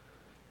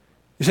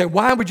 You say,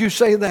 why would you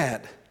say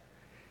that?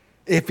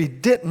 If he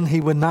didn't, he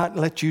would not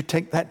let you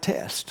take that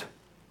test.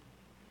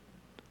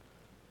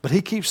 But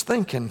he keeps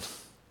thinking.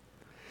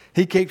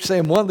 He keeps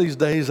saying, one of these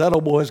days, that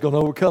old boy is going to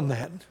overcome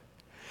that.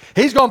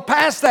 He's going to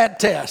pass that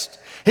test.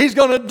 He's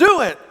going to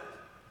do it.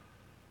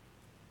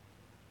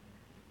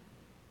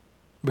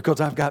 Because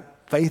I've got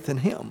faith in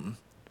him.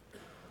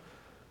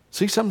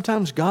 See,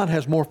 sometimes God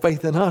has more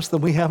faith in us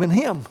than we have in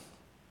him.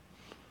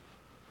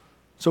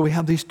 So we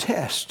have these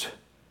tests.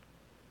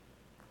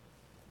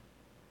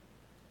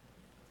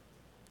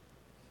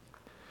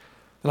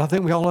 And I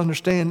think we all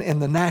understand in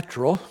the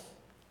natural,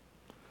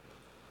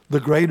 the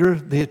greater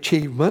the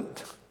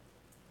achievement,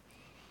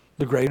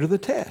 the greater the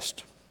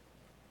test.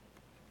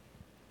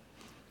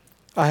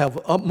 I have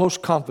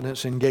utmost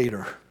confidence in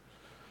Gator.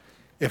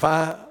 If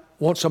I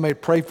want somebody to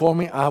pray for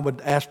me, I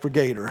would ask for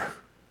Gator.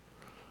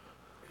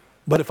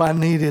 But if I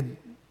needed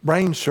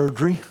brain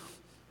surgery,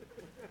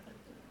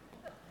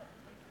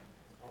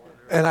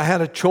 and I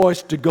had a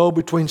choice to go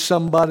between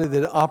somebody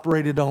that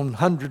operated on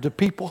hundreds of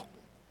people,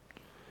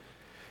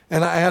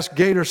 and I asked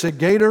Gator, said,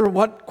 Gator,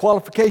 what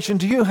qualification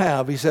do you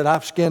have? He said,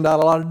 I've skinned out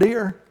a lot of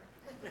deer.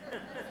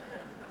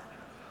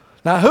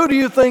 Now, who do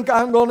you think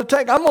I'm going to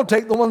take? I'm going to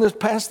take the one that's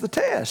passed the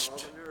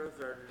test.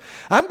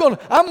 I'm going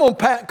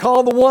to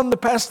call the one that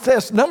passed the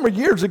test. A number of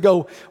years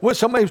ago, when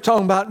somebody was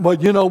talking about, well,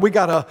 you know, we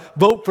got to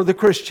vote for the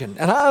Christian.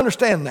 And I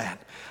understand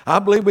that. I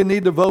believe we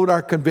need to vote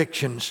our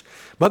convictions.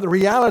 But the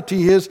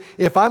reality is,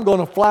 if I'm going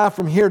to fly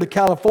from here to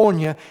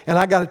California and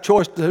I got a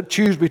choice to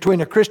choose between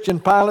a Christian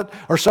pilot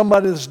or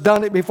somebody that's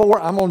done it before,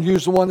 I'm going to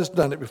use the one that's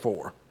done it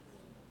before.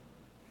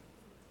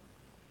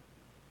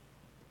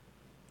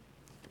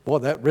 Boy,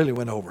 that really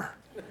went over.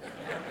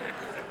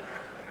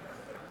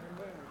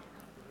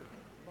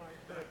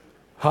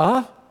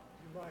 Huh?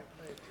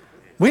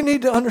 We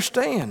need to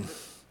understand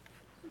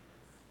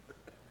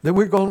that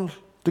we're going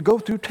to go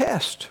through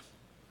tests.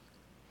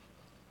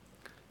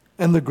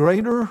 And the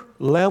greater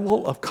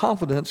level of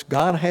confidence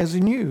God has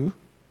in you,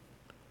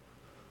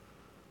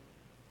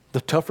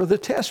 the tougher the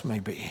test may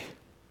be.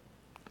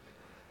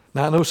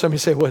 Now, I know some of you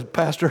say, well,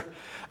 Pastor,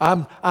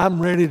 I'm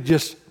ready to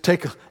just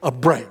take a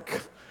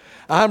break.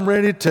 I'm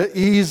ready to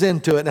ease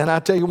into it. And I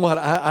tell you what,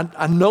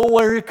 I know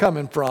where you're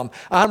coming from.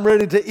 I'm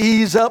ready to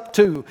ease up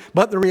too.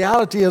 But the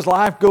reality is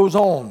life goes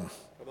on.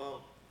 Come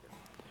on.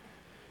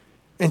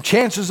 And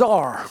chances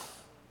are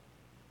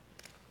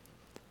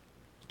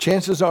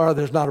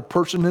there's not a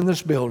person in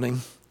this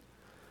building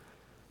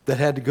that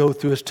had to go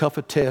through as tough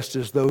a test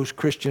as those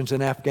Christians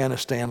in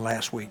Afghanistan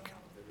last week.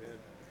 Amen.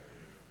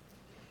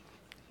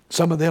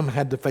 Some of them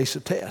had to face a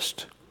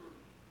test.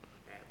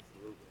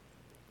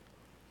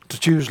 To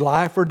choose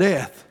life or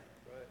death.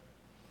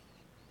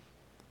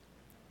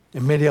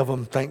 And many of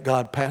them, thank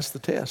God, passed the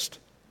test.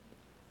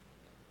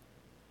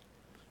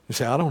 You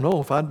say, I don't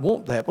know if I'd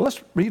want that. Well,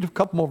 let's read a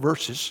couple more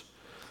verses.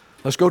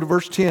 Let's go to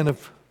verse 10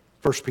 of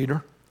 1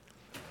 Peter.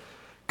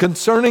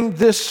 Concerning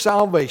this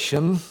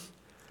salvation,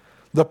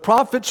 the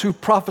prophets who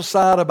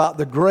prophesied about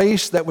the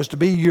grace that was to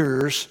be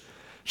yours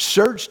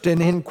searched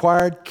and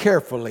inquired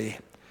carefully,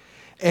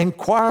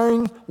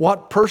 inquiring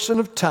what person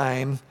of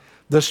time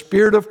the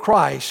Spirit of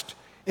Christ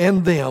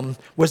in them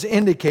was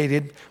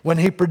indicated when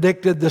he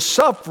predicted the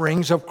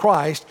sufferings of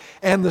Christ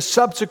and the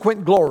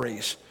subsequent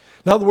glories.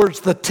 In other words,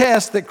 the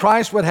test that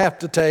Christ would have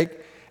to take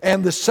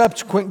and the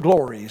subsequent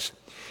glories.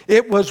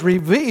 It was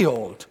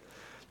revealed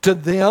to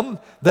them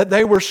that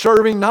they were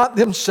serving not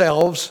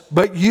themselves,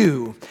 but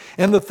you.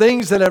 And the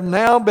things that have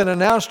now been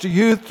announced to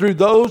you through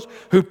those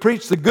who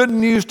preach the good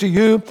news to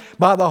you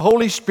by the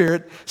Holy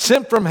Spirit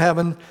sent from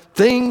heaven,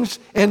 things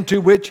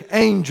into which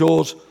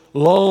angels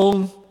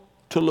long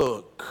to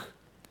look.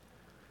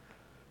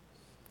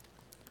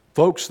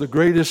 Folks, the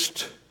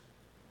greatest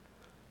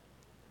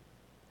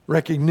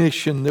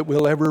recognition that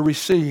we'll ever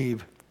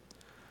receive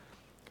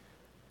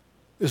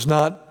is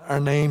not our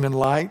name in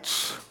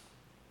lights.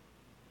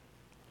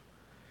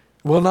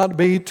 It will not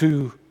be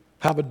to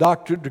have a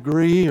doctorate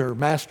degree or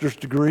master's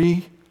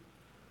degree.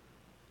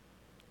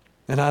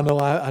 And I know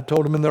I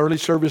told him in the early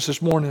service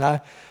this morning,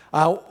 I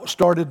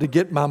started to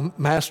get my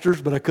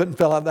master's, but I couldn't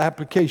fill out the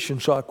application,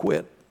 so I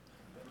quit.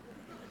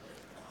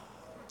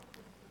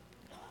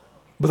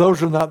 But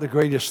those are not the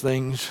greatest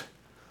things.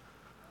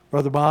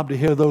 Brother Bob, to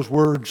hear those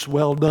words,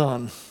 well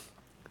done,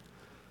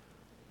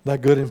 thy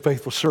good and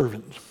faithful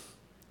servant.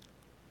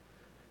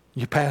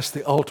 You passed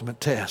the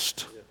ultimate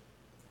test.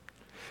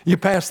 You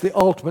passed the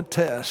ultimate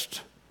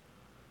test.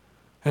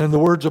 And in the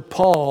words of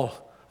Paul,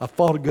 I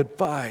fought a good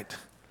fight.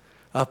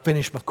 I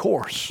finished my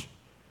course.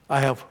 I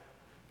have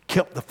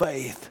kept the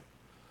faith.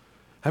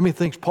 How many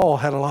thinks Paul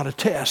had a lot of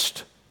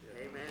tests?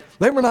 Amen.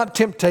 They were not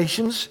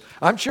temptations.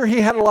 I'm sure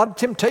he had a lot of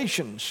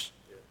temptations.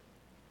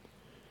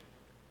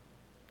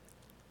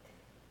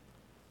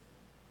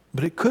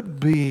 But it could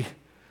be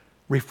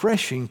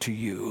refreshing to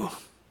you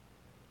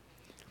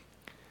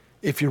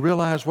if you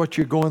realize what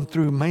you're going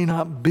through may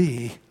not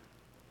be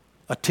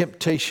a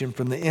temptation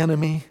from the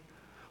enemy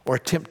or a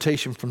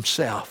temptation from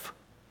self.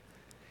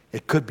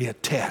 It could be a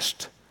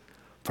test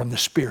from the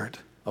Spirit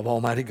of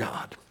Almighty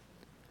God.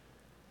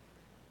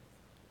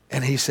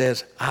 And he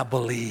says, I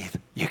believe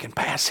you can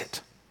pass it.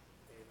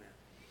 Amen.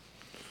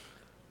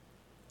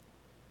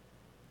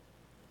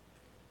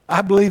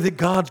 I believe that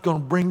God's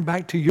going to bring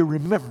back to your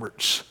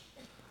remembrance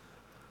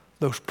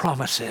those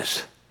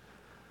promises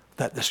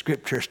that the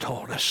Scriptures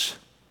told us.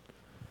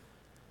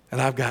 And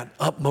I've got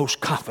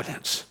utmost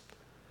confidence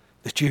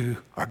that you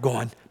are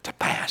going to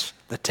pass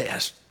the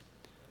test.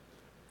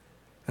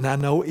 And I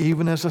know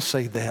even as I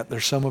say that,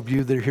 there's some of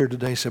you that are here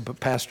today and say, but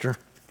Pastor,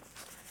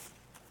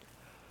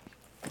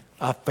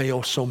 I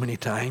failed so many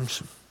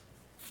times.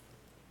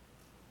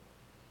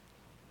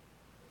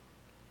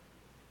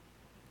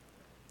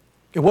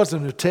 It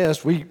wasn't a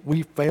test.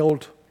 We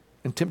failed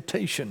in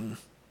temptation.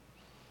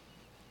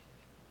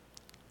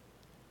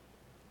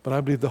 But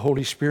I believe the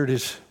Holy Spirit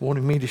is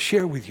wanting me to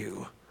share with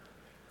you.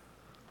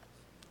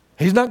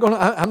 I'm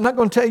not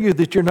going to tell you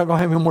that you're not going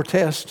to have any more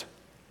tests.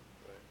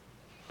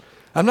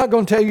 I'm not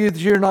going to tell you that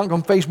you're not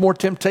going to face more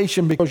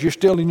temptation because you're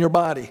still in your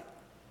body.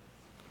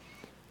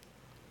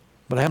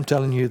 But I'm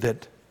telling you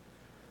that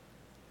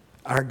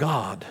our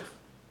God,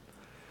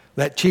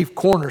 that chief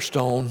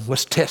cornerstone,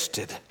 was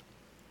tested.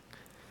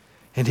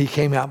 And he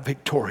came out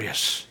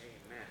victorious.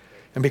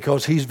 And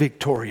because he's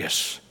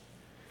victorious,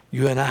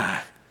 you and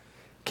I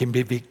can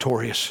be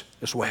victorious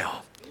as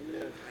well.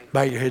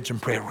 Bow your heads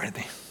and pray with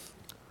me.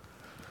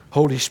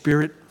 Holy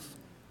Spirit,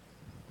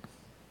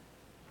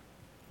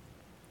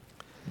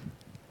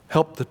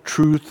 help the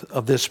truth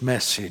of this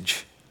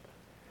message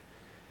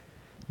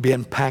be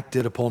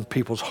impacted upon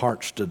people's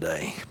hearts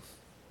today.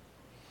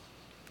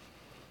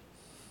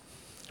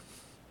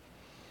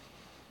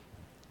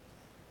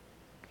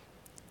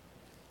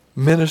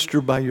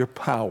 Minister by your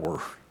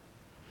power.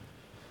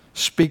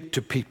 Speak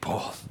to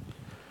people.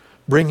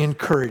 Bring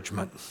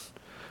encouragement.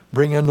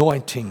 Bring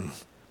anointing.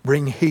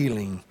 Bring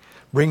healing.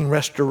 Bring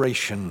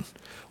restoration.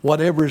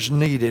 Whatever is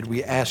needed,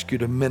 we ask you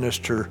to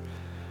minister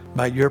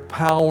by your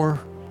power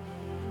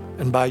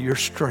and by your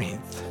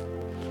strength.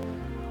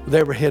 With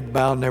every head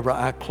bowed and every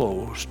eye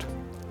closed.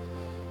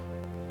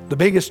 The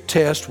biggest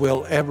test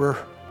we'll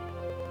ever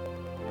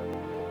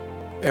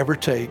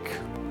take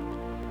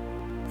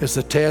is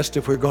the test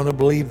if we're going to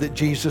believe that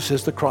Jesus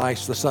is the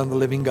Christ, the Son of the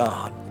living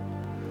God.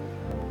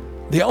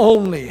 The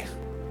only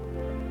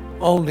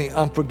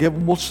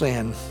unforgivable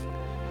sin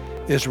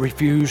is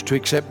refuse to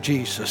accept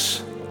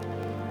Jesus,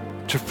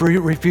 to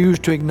refuse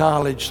to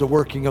acknowledge the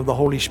working of the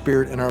Holy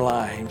Spirit in our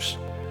lives.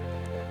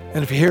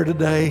 And if you're here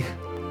today,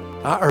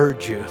 I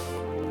urge you,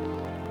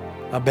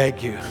 I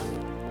beg you,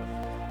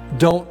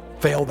 don't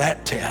fail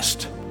that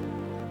test,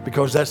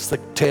 because that's the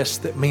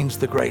test that means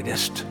the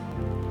greatest.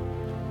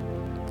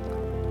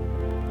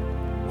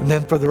 And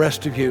then for the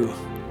rest of you,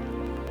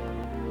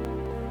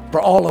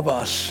 for all of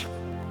us.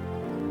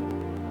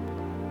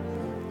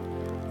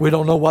 We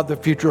don't know what the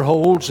future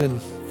holds, and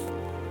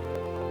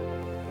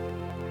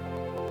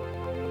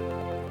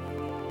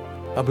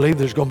I believe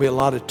there's going to be a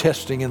lot of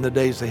testing in the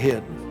days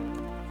ahead.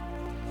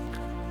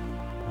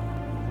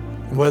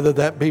 Whether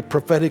that be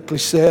prophetically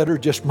said or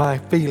just my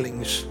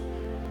feelings.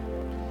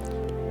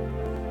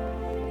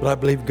 But I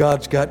believe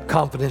God's got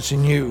confidence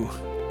in you.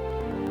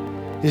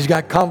 He's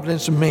got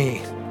confidence in me.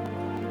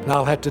 And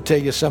I'll have to tell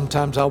you,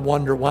 sometimes I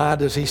wonder, why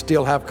does He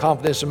still have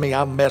confidence in me?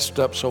 I've messed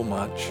up so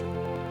much.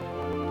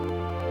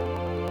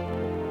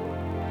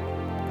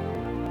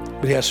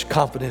 But He has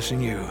confidence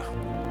in you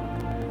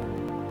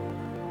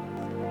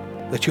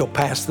that you'll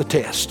pass the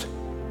test.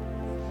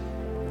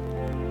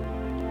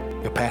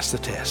 You'll pass the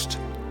test.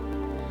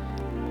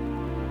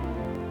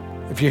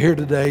 If you're here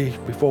today,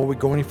 before we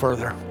go any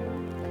further,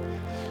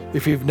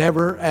 if you've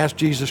never asked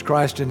Jesus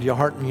Christ into your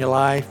heart and your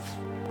life,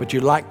 but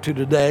you'd like to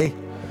today,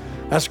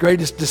 that's the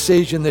greatest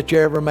decision that you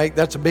ever make.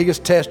 That's the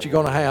biggest test you're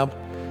going to have.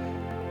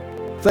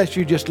 If that's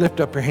you, just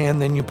lift up your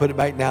hand, then you put it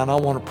back down. I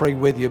want to pray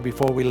with you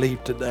before we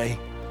leave today.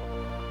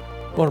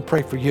 I want to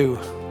pray for you.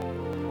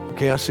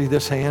 Okay, I see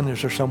this hand.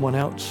 Is there someone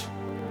else?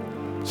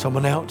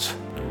 Someone else?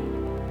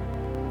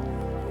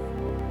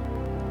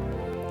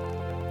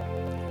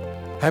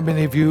 How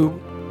many of you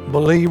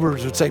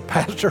believers would say,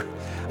 Pastor,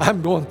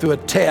 I'm going through a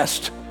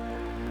test.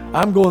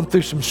 I'm going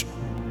through some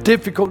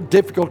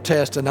difficult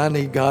tests, and I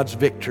need God's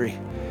victory.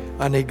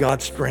 I need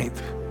God's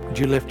strength. Would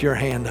you lift your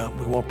hand up?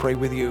 We want to pray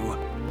with you.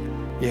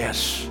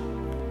 Yes.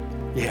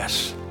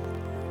 Yes.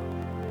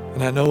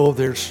 And I know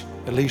there's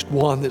at least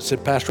one that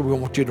said, Pastor, we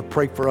want you to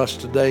pray for us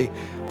today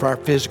for our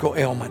physical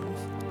ailment.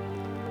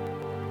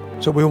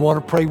 So we want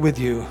to pray with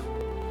you.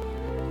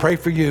 Pray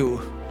for you.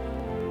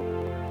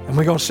 And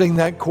we're going to sing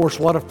that chorus,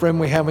 What a Friend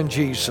We Have in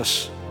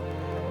Jesus.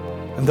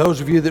 And those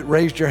of you that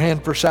raised your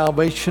hand for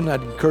salvation,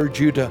 I'd encourage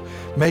you to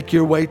make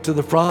your way to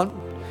the front.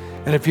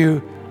 And if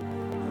you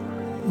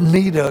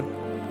need a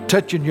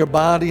touch in your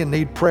body and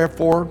need prayer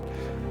for it,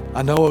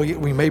 I know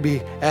we may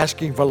be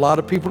asking for a lot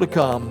of people to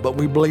come, but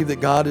we believe that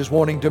God is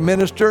wanting to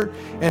minister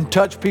and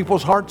touch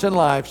people's hearts and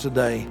lives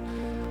today.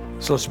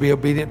 So let's be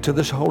obedient to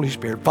this Holy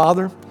Spirit.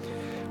 Father,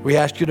 we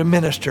ask you to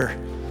minister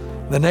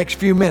the next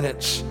few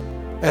minutes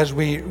as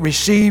we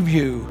receive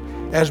you,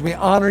 as we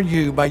honor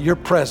you by your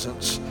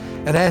presence,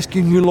 and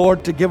asking you,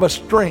 Lord, to give us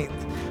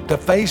strength to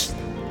face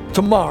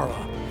tomorrow,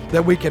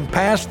 that we can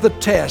pass the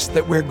test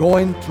that we're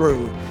going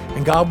through.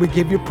 And God, we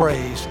give you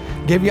praise,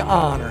 give you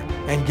honor,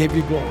 and give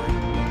you glory.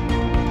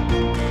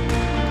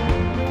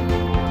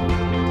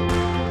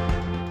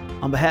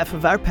 On behalf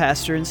of our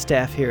pastor and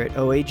staff here at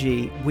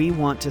OAG, we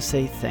want to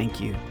say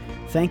thank you.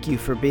 Thank you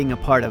for being a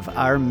part of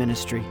our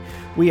ministry.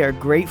 We are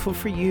grateful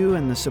for you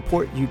and the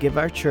support you give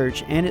our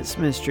church and its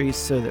ministries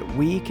so that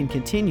we can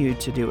continue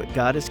to do what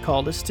God has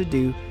called us to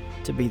do,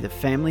 to be the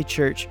family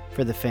church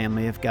for the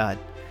family of God.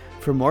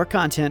 For more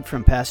content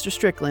from Pastor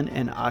Strickland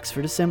and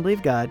Oxford Assembly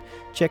of God,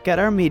 check out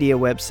our media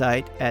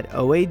website at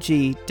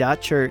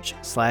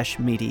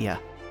oag.church/media.